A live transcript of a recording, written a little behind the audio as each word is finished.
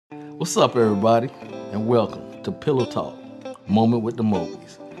What's up, everybody, and welcome to Pillow Talk, Moment with the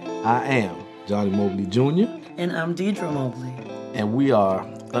Mobleys. I am Johnny Mobley Jr., And I'm Deidre Mobley. and we are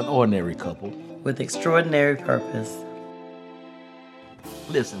an ordinary couple. With extraordinary purpose.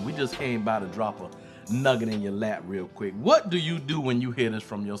 Listen, we just came by to drop a nugget in your lap real quick. What do you do when you hear this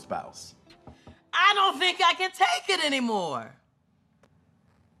from your spouse? I don't think I can take it anymore.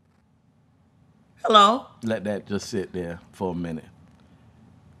 Hello? Let that just sit there for a minute.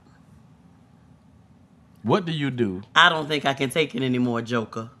 What do you do? I don't think I can take it anymore,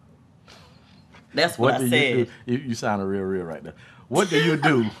 Joker. That's what I do said. you do? You sounded real right there. What do you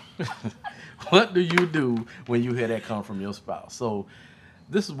do? What do you do when you hear that come from your spouse? So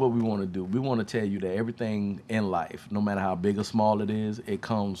this is what we want to do. We want to tell you that everything in life, no matter how big or small it is, it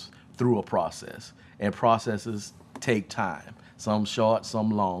comes through a process. And processes take time. Some short,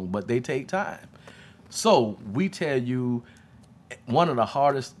 some long, but they take time. So we tell you one of the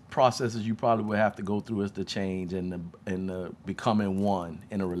hardest processes you probably will have to go through is the change and the becoming one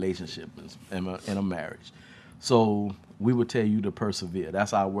in a relationship, in a marriage. So we would tell you to persevere.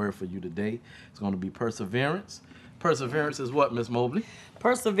 That's our word for you today. It's going to be perseverance. Perseverance is what, Miss Mobley?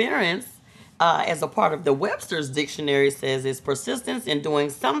 Perseverance, as a part of the Webster's Dictionary, says is persistence in doing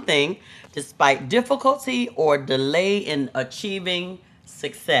something despite difficulty or delay in achieving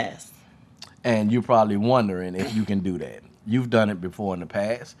success. And you're probably wondering if you can do that. You've done it before in the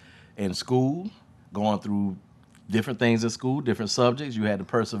past, in school, going through different things in school, different subjects. You had to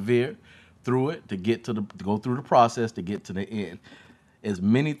persevere through it to go through the process to get to the end. As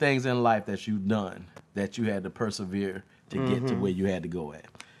many things in life that you've done that you had to persevere to get to where you had to go at.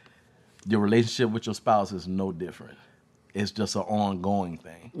 Your relationship with your spouse is no different. It's just an ongoing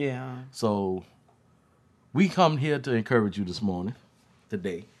thing. Yeah. So we come here to encourage you this morning,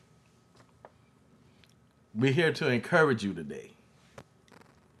 today. We're here to encourage you today.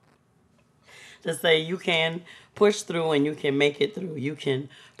 To say you can push through and you can make it through. You can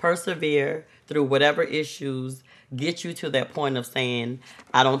persevere through whatever issues get you to that point of saying,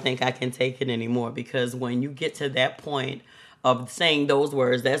 I don't think I can take it anymore. Because when you get to that point of saying those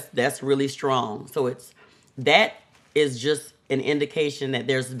words, that's really strong. So that is just an indication that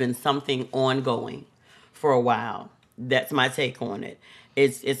there's been something ongoing for a while. That's my take on it.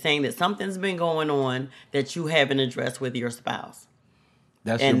 It's saying that something's been going on that you haven't addressed with your spouse.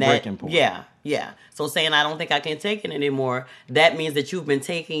 That's your breaking point. Yeah. So saying I don't think I can take it anymore, that means that you've been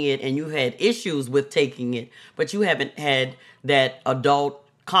taking it and you had issues with taking it, but you haven't had that adult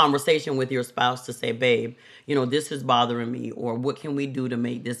conversation with your spouse to say, babe, this is bothering me, or what can we do to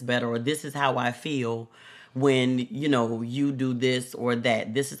make this better, or this is how I feel when, you do this or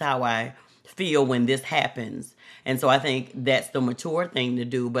that. This is how I feel when this happens. And so I think that's the mature thing to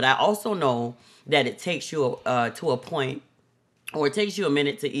do. But I also know that it takes you to a point, or it takes you a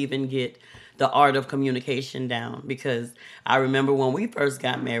minute to even get the art of communication down. Because I remember when we first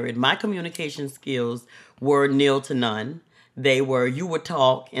got married, my communication skills were nil to none. They were, you would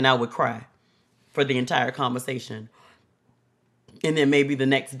talk and I would cry for the entire conversation. And then maybe the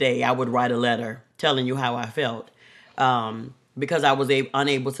next day I would write a letter telling you how I felt. Because I was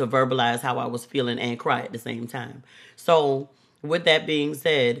unable to verbalize how I was feeling and cry at the same time. So with that being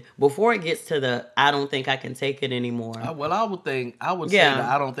said, before it gets to the I don't think I can take it anymore. I would say that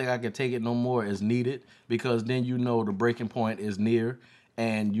I don't think I can take it no more is needed, because then the breaking point is near,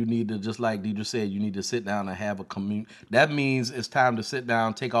 and you need to, just like Deidre said, you need to sit down and have a That means it's time to sit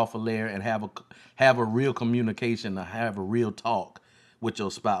down, take off a layer, and have a real communication, to have a real talk with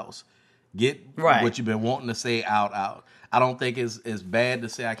your spouse. Get what you've been wanting to say out. I don't think it's bad to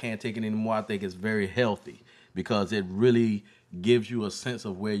say I can't take it anymore. I think it's very healthy, because it really gives you a sense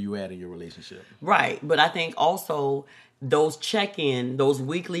of where you're at in your relationship. Right. But I think also those those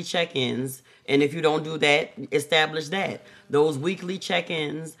weekly check-ins, and if you don't do that, establish that. Those weekly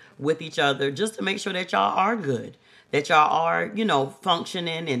check-ins with each other, just to make sure that y'all are good. That y'all are,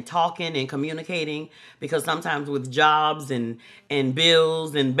 functioning and talking and communicating, because sometimes with jobs and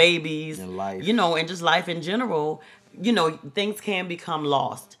bills and babies and life, and just life in general, things can become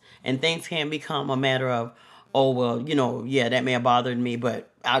lost, and things can become a matter of, oh, well, that may have bothered me, but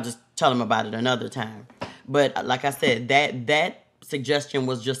I'll just tell them about it another time. But like I said, that suggestion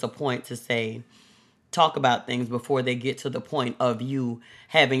was just a point to say, talk about things before they get to the point of you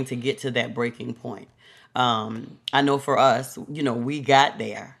having to get to that breaking point. I know for us, we got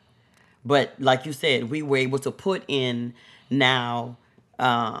there, but like you said, we were able to put in now,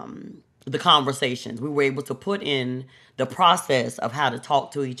 the conversations. We were able to put in the process of how to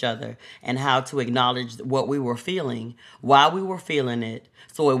talk to each other and how to acknowledge what we were feeling while we were feeling it,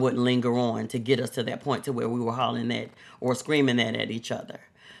 so it wouldn't linger on to get us to that point to where we were hollering at or screaming at each other.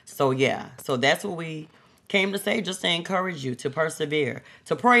 So that's what we came to say, just to encourage you to persevere,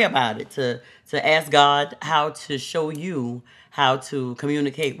 to pray about it, to ask God how to show you how to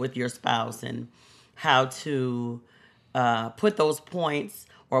communicate with your spouse and how to put those points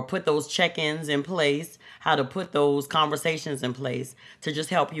or put those check-ins in place, how to put those conversations in place to just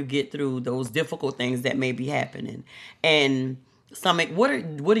help you get through those difficult things that may be happening. And what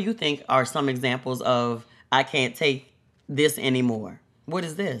do you think are some examples of I can't take this anymore? What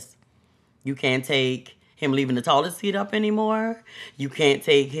is this? You can't take him leaving the toilet seat up anymore. You can't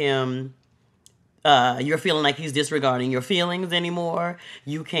take him, you're feeling like he's disregarding your feelings anymore.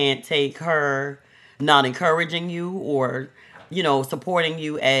 You can't take her not encouraging you or, supporting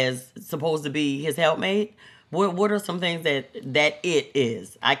you as supposed to be his helpmate. What are some things that it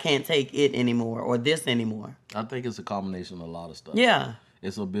is? I can't take it anymore or this anymore. I think it's a combination of a lot of stuff. Yeah.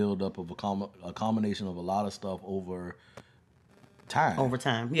 It's a buildup of a combination of a lot of stuff over time. Over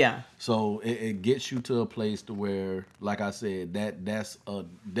time, yeah. So it gets you to a place to where, like I said, that's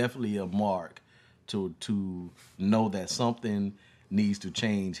definitely a mark to know that something needs to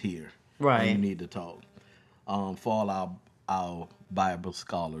change here. Right. And you need to talk. For all our Bible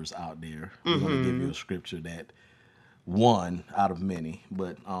scholars out there, we're going to give you a scripture that one out of many,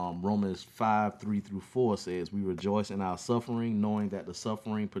 but Romans 5:3-4 says, "We rejoice in our suffering, knowing that the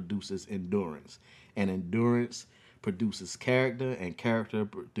suffering produces endurance, and endurance produces character, and character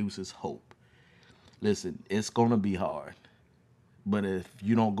produces hope." Listen, it's gonna be hard, but if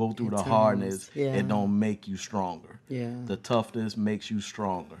you don't go through the hardness, it don't make you stronger. Yeah. The toughness makes you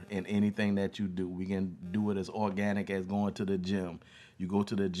stronger in anything that you do. We can do it as organic as going to the gym. You go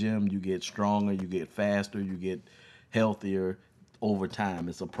to the gym, you get stronger, you get faster, you get healthier over time.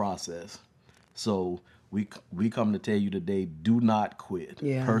 It's a process. So we come to tell you today, do not quit.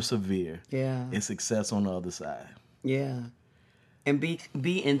 Yeah. Persevere. Yeah. It's success on the other side. Yeah. And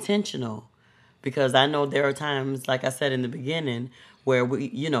be intentional, because I know there are times, like I said in the beginning, where we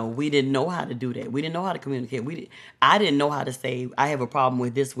didn't know how to do that. We didn't know how to communicate. I didn't know how to say, I have a problem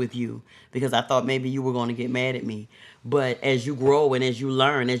with this with you, because I thought maybe you were going to get mad at me. But as you grow and as you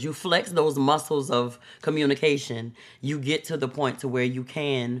learn, as you flex those muscles of communication, you get to the point to where you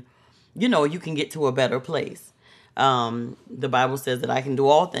can get to a better place. The Bible says that I can do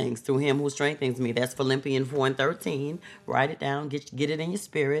all things through him who strengthens me. That's Philippians 4:13. Write it down, get it in your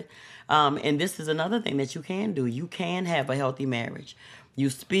spirit. And this is another thing that you can do. You can have a healthy marriage. You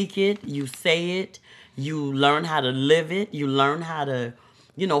speak it, you say it, you learn how to live it, you learn how to,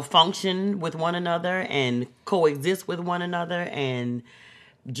 function with one another and coexist with one another, and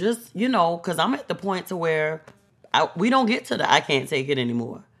just, because I'm at the point to where we don't get to the I can't take it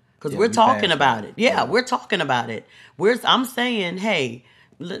anymore. Because we're talking about it. Yeah, we're talking about it. I'm saying, hey,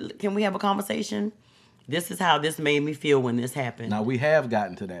 can we have a conversation? This is how this made me feel when this happened. Now, we have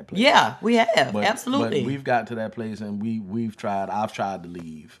gotten to that place. Yeah, we have. Absolutely. But we've gotten to that place, and we've tried. I've tried to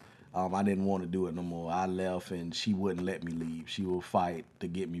leave. I didn't want to do it no more. I left, and she wouldn't let me leave. She would fight to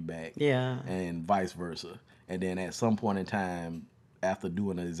get me back. Yeah. And vice versa. And then at some point in time, after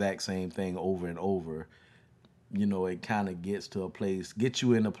doing the exact same thing over and over, it kind of gets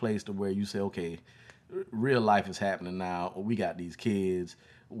you in a place to where you say, okay, real life is happening now. We got these kids.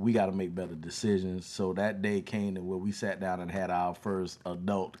 We got to make better decisions. So that day came to where we sat down and had our first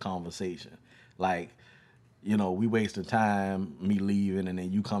adult conversation. Like, we wasted time, me leaving, and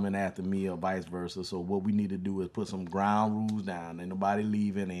then you coming after me or vice versa. So what we need to do is put some ground rules down. Ain't nobody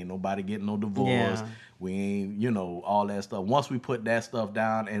leaving. Ain't nobody getting no divorce. Yeah. We ain't, all that stuff. Once we put that stuff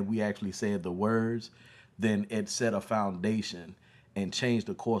down and we actually said the words, then it set a foundation and changed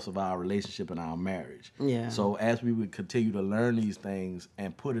the course of our relationship and our marriage. Yeah. So as we would continue to learn these things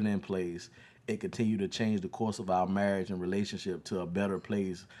and put it in place, it continued to change the course of our marriage and relationship to a better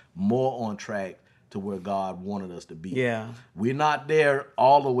place, more on track to where God wanted us to be. Yeah. We're not there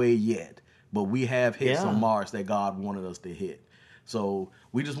all the way yet, but we have hit some marks that God wanted us to hit. So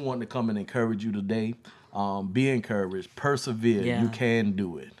we just wanted to come and encourage you today. Be encouraged. Persevere. Yeah. You can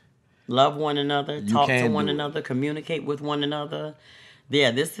do it. Love one another, talk to one another, communicate with one another.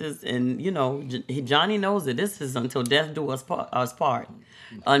 Yeah, this is, and Johnny knows it. This is until death do us part.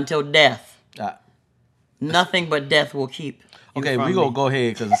 Until death. Nothing but death will keep you Okay, from we gonna me. go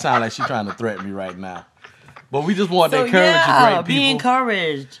ahead because it sounds like she's trying to threaten me right now. But we just want to encourage you, great people. Be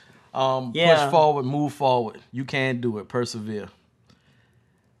encouraged. Push forward, move forward. You can do it. Persevere.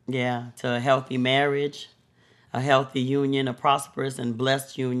 Yeah, to a healthy marriage, a healthy union, a prosperous and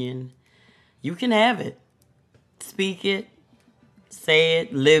blessed union. You can have it. Speak it, say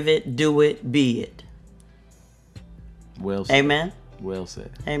it, live it, do it, be it. Well said. Amen. Well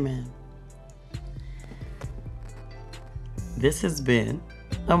said. Amen. This has been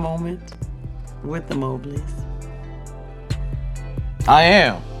A moment with the Mobleys. I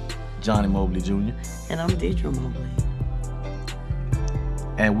am Johnny Mobley Jr. And I'm Deidre Mobley.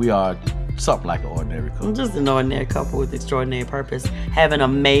 And we are something like an ordinary couple. I'm just an ordinary couple with extraordinary purpose. Have an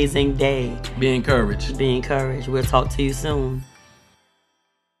amazing day. Be encouraged. Be encouraged. We'll talk to you soon.